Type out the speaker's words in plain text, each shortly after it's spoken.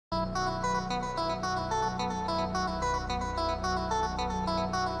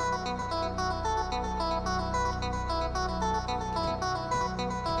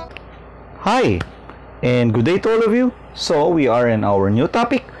Hi, and good day to all of you. So we are in our new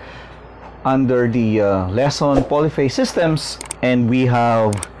topic under the lesson Polyphase Systems, and we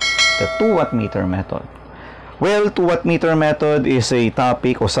have the 2-watt meter method. Well, 2-watt meter method is a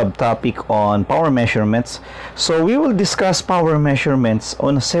topic or subtopic on power measurements. So we will discuss power measurements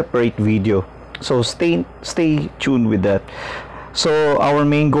on a separate video. So stay tuned with that. So our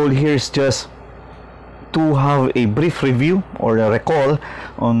main goal here is just to have a brief review or a recall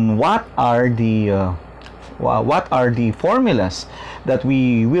on what are the formulas that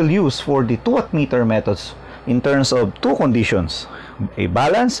we will use for the 2-watt meter methods in terms of two conditions, a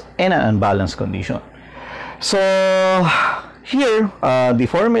balanced and an unbalanced condition. So here the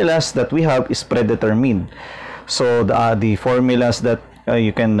formulas that we have is predetermined. So the formulas that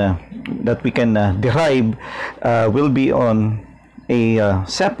we can derive will be on a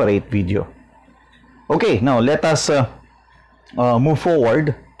separate video. Okay, now let us move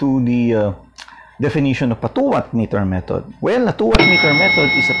forward to the definition of a 2-watt meter method. Well, a 2-watt meter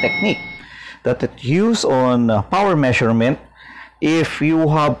method is a technique that is used on power measurement if you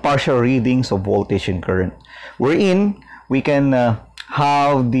have partial readings of voltage and current, wherein we can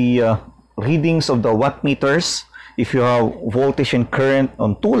have the readings of the wattmeters if you have voltage and current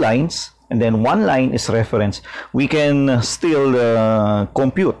on two lines, and then one line is reference. We can still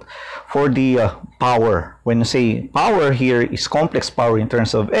compute for the power. When you say power here is complex power in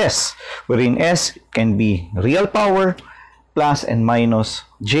terms of S, wherein S can be real power plus and minus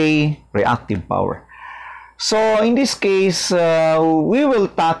J reactive power. So in this case, we will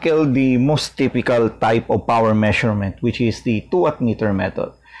tackle the most typical type of power measurement, which is the 2-watt meter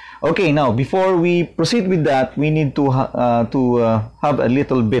method. Okay, now before we proceed with that, we need to have a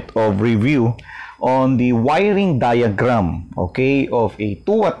little bit of review on the wiring diagram, okay, of a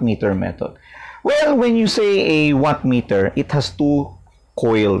 2-watt meter method. Well, when you say a wattmeter, it has two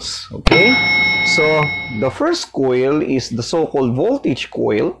coils, okay? So the first coil is the so-called voltage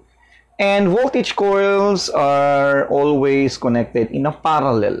coil, and voltage coils are always connected in a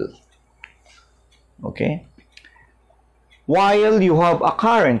parallel, okay? While you have a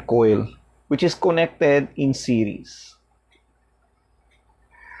current coil, which is connected in series.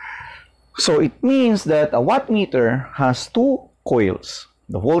 So it means that a wattmeter has two coils,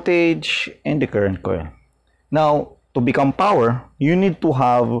 the voltage and the current coil. Now, to become power, you need to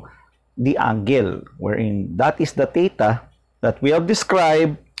have the angle, wherein that is the theta that we have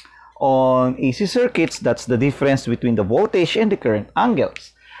described on AC circuits. That's the difference between the voltage and the current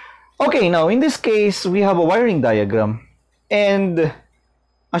angles. Okay, now in this case, we have a wiring diagram. And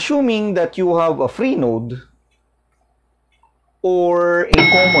assuming that you have a free node or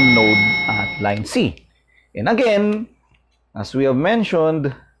a common node at line C. And again, as we have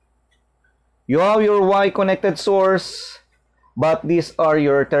mentioned, you have your Y connected source, but these are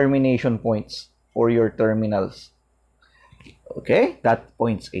your termination points or your terminals. Okay, that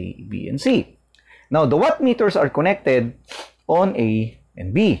points A, B, and C. Now, the wattmeters are connected on A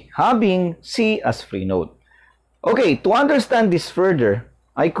and B, having C as free node. Okay, to understand this further,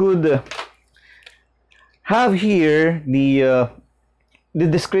 I could have here the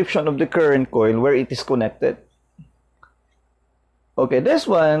description of the current coil where it is connected. Okay, this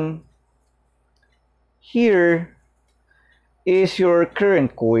one here is your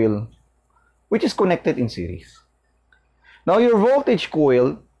current coil, which is connected in series. Now your voltage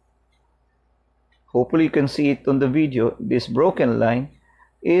coil, hopefully you can see it on the video, this broken line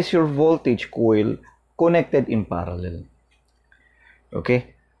is your voltage coil connected in parallel.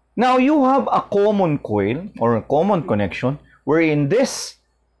 Okay, now you have a common coil or a common connection wherein this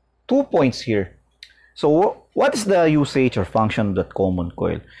 2 points here. So what is the usage or function of that common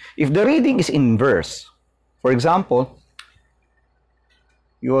coil? If the reading is inverse, for example,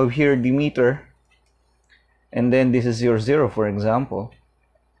 you have here the meter and then this is your 0, for example.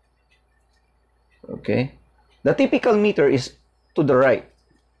 Okay, the typical meter is to the right.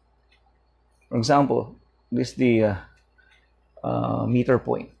 For example, this is the meter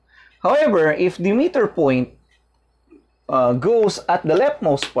point. However, if the meter point goes at the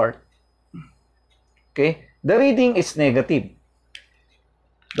leftmost part, okay, the reading is negative.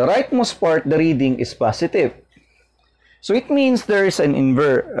 The rightmost part, the reading is positive. So it means there is an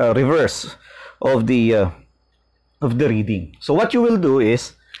reverse of the reading. So what you will do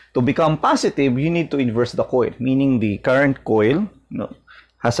is, to become positive, you need to inverse the coil, meaning the current coil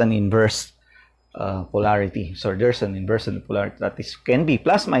has an inverse polarity. So there's an inverse in the polarity that is can be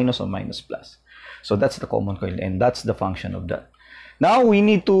plus minus or minus plus. So that's the common coil, and that's the function of that. Now we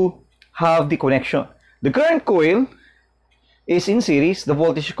need to have the connection. The current coil is in series, the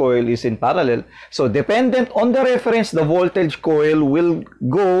voltage coil is in parallel. So dependent on the reference, the voltage coil will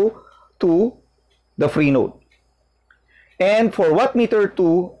go to the free node. And for wattmeter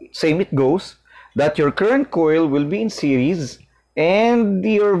 2, same it goes, that your current coil will be in series and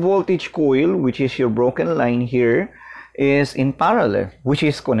your voltage coil, which is your broken line here, is in parallel, which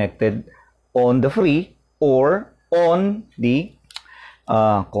is connected on the free or on the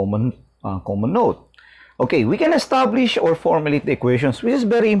common node. Okay, we can establish or formulate the equations, which is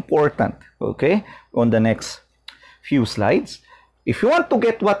very important, okay, on the next few slides. If you want to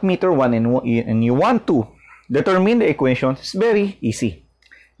get wattmeter 1 and you want to determine the equations, it's very easy.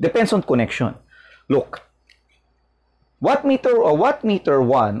 Depends on connection. Look, wattmeter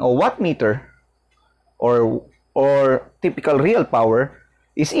 1 or wattmeter or typical real power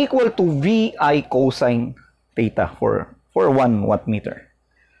is equal to VI cosine theta for 1 wattmeter.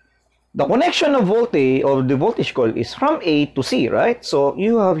 The connection of voltage of the voltage coil is from A to C, right? So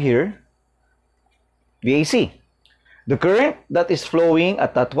you have here VAC. The current that is flowing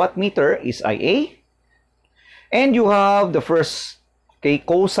at that wattmeter is IA, and you have the first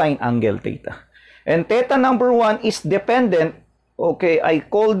cosine angle theta. And theta number 1 is dependent. Okay, I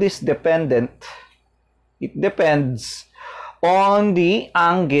call this dependent. It depends on the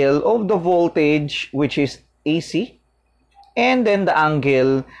angle of the voltage, which is AC, and then the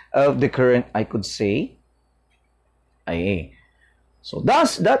angle of the current, I could say, IA. So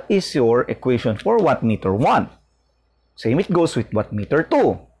thus, that is your equation for wattmeter 1. Same it goes with wattmeter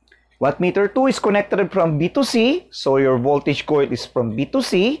 2. Wattmeter 2 is connected from B to C, so your voltage coil is from B to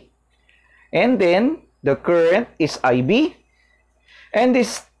C, and then the current is IB, and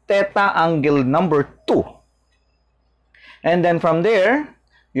this theta angle number 2. And then from there,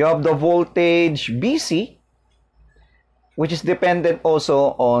 you have the voltage BC, which is dependent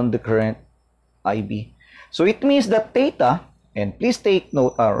also on the current IB. So it means that theta, and please take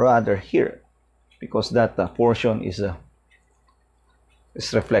note, rather here, because that portion is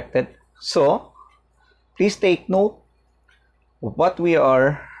reflected. So please take note of what we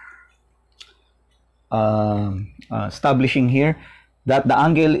are establishing here, that the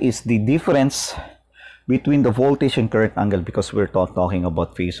angle is the difference between the voltage and current angle, because we're talking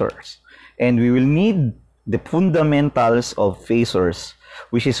about phasors, and we will need the fundamentals of phasors,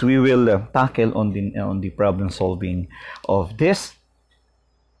 which is we will tackle on the problem solving of this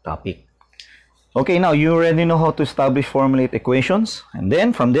topic. Okay, now you already know how to establish, formulate equations, and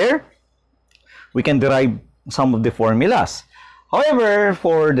then from there we can derive some of the formulas. However,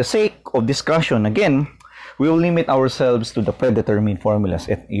 for the sake of discussion, again, we will limit ourselves to the predetermined formulas.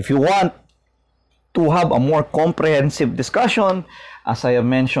 If you want to have a more comprehensive discussion, as I have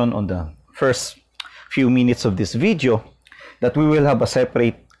mentioned on the first few minutes of this video, that we will have a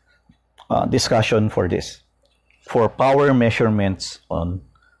separate discussion for this, for power measurements on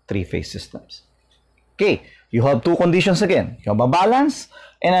three-phase systems. Okay, you have two conditions again. You have a balance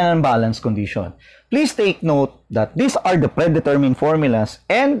and an unbalanced condition. Please take note that these are the predetermined formulas,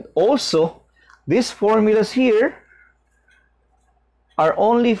 and also these formulas here are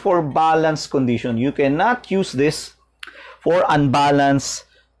only for balanced condition. You cannot use this for unbalanced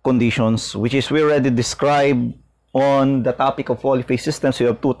conditions, which is we already described on the topic of polyphase systems. You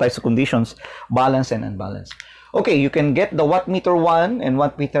have two types of conditions, balanced and unbalanced. Okay, you can get the wattmeter 1 and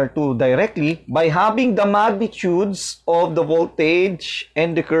wattmeter 2 directly by having the magnitudes of the voltage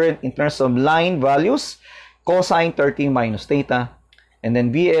and the current in terms of line values, cosine 30 minus theta, and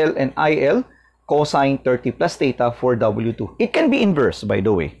then VL and IL, cosine 30 plus theta for W2. It can be inverse, by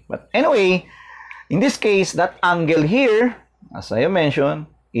the way. But anyway, in this case, that angle here, as I mentioned,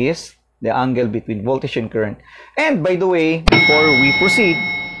 is the angle between voltage and current. And by the way, before we proceed,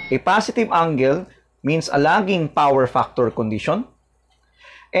 a positive angle means a lagging power factor condition,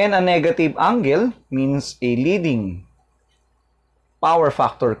 and a negative angle means a leading power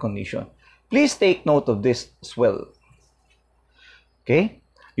factor condition. Please take note of this as well. Okay,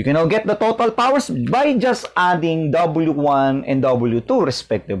 you can now get the total powers by just adding W1 and W2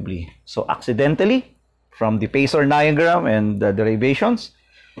 respectively. So accidentally, from the phasor diagram and the derivations,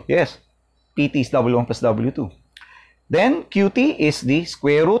 yes, PT is W1 plus W2. Then QT is the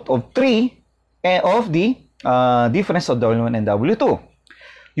square root of 3 of the difference of W1 and W2.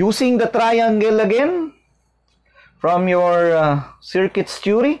 Using the triangle again, from your circuits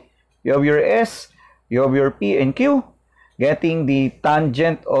theory, you have your S, you have your P and Q, getting the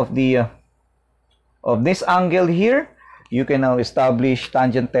tangent of the of this angle here, you can now establish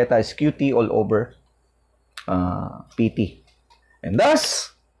tangent theta is QT all over PT. And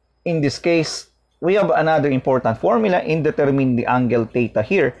thus, in this case, we have another important formula in determining the angle theta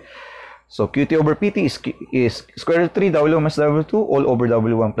here. So QT over PT is square root 3 W1 plus W2 all over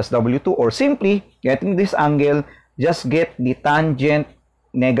W1 plus W2, or simply getting this angle, just get the tangent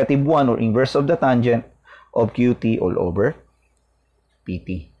negative 1 or inverse of the tangent of QT all over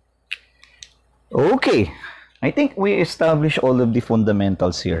PT. Okay, I think we established all of the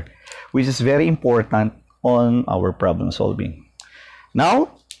fundamentals here, which is very important on our problem solving.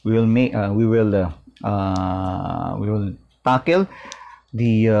 Now we will tackle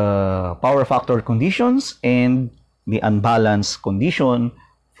the power factor conditions and the unbalanced condition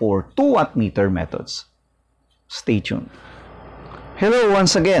for 2 wattmeter methods. Stay tuned. Hello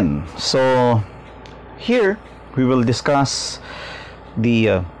once again. So here we will discuss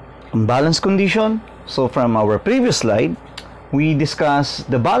the unbalanced condition. So from our previous slide, we discussed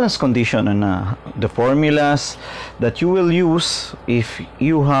the balance condition and the formulas that you will use if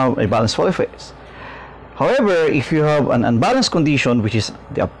you have a balanced polyphase. However, if you have an unbalanced condition, which is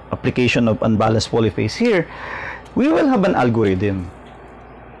the application of unbalanced polyphase here, we will have an algorithm.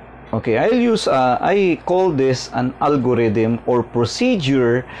 Okay, I call this an algorithm or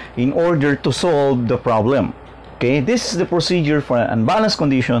procedure in order to solve the problem. Okay, this is the procedure for an unbalanced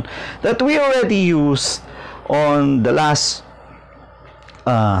condition that we already used on the last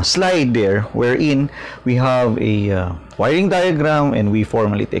slide there, wherein we have a wiring diagram and we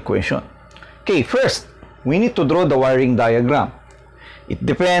formulate the equation. Okay, first, we need to draw the wiring diagram. It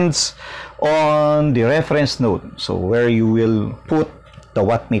depends on the reference node, so where you will put the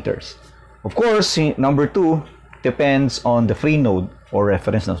wattmeters. Of course, number 2 depends on the free node or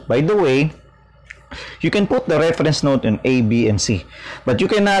reference node. By the way, you can put the reference node in A, B, and C, but you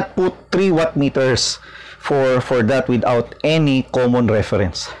cannot put 3 wattmeters for that without any common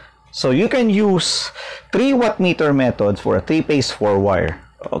reference. So you can use 3 wattmeter methods for a 3-phase 4-wire.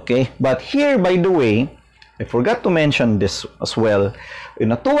 Okay, but here, by the way, I forgot to mention this as well.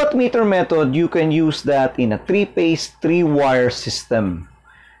 In a 2 wattmeter method, you can use that in a 3-phase 3-wire system,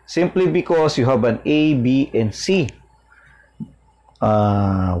 simply because you have an A, B, and C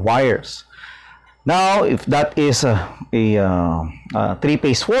wires. Now, if that is a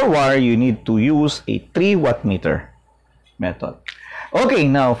 3-phase 4-wire, you need to use a 3 wattmeter method. Okay,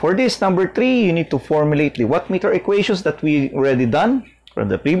 now for this number 3, you need to formulate the wattmeter equations that we already done from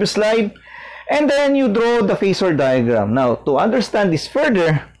the previous slide, and then you draw the phasor diagram. Now, to understand this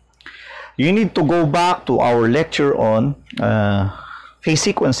further, you need to go back to our lecture on phase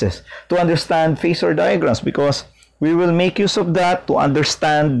sequences to understand phasor diagrams, because we will make use of that to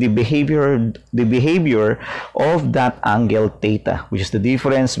understand the behavior of that angle theta, which is the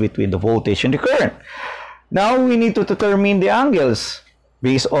difference between the voltage and the current. Now we need to determine the angles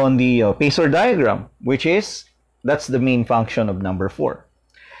based on the phasor diagram, which is, that's the main function of number 4,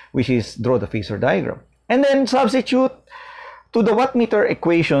 which is draw the phasor diagram. And then substitute to the wattmeter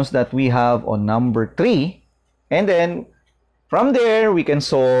equations that we have on number 3, and then from there we can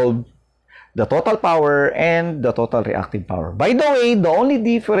solve the total power and the total reactive power. By the way, the only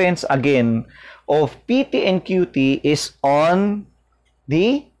difference again of PT and QT is on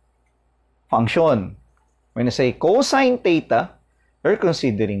the function. When you say cosine theta, you're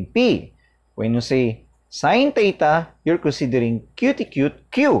considering P. When you say sine theta, you're considering Q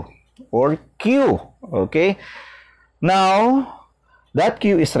or Q. Okay? Now, that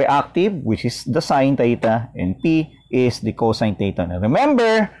Q is reactive, which is the sine theta, and P is the cosine theta. Now,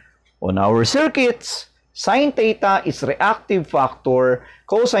 remember, on our circuits, sine theta is reactive factor,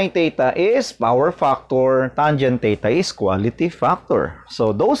 cosine theta is power factor, tangent theta is quality factor.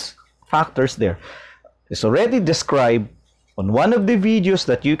 So those factors there is already described on one of the videos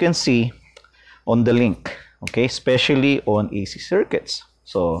that you can see on the link, okay, especially on AC circuits.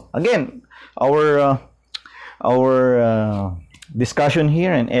 So again, our discussion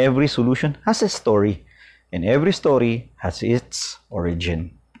here, and every solution has a story, and every story has its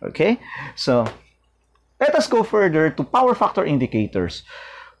origin. Okay, so let us go further to power factor indicators,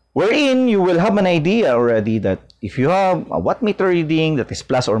 wherein you will have an idea already that if you have a wattmeter reading that is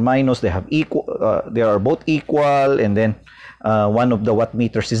plus or minus, they have equal, they are both equal, and then one of the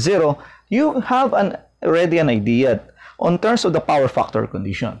wattmeters is 0, you have already an idea on terms of the power factor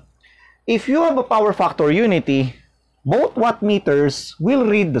condition. If you have a power factor unity, both wattmeters will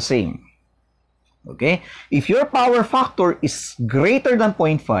read the same. Okay, if your power factor is greater than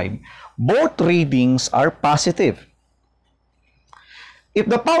 0.5, both readings are positive. If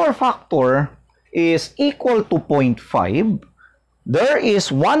the power factor is equal to 0.5, there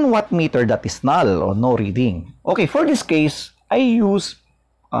is one wattmeter that is null or no reading. Okay, for this case, I use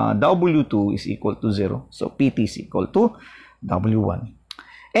W2 is equal to 0, so PT is equal to W1.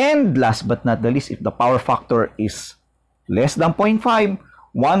 And last but not the least, if the power factor is less than 0.5,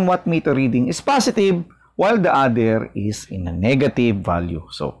 one wattmeter reading is positive, while the other is in a negative value.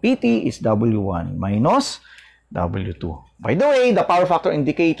 So PT is W1 minus W2. By the way, the power factor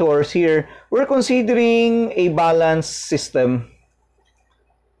indicators here, we're considering a balanced system.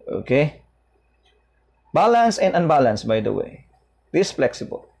 Okay? Balanced and unbalanced, by the way. This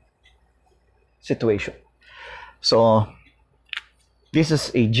flexible situation. So, this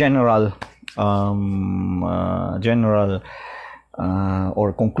is a general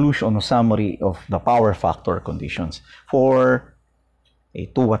or conclusion or summary of the power factor conditions for a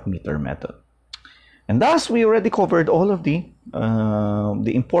 2-watt meter method. And thus, we already covered all of the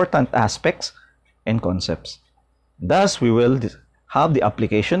important aspects and concepts. Thus, we will have the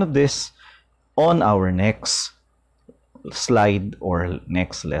application of this on our next slide or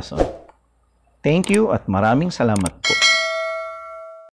next lesson. Thank you at maraming salamat po.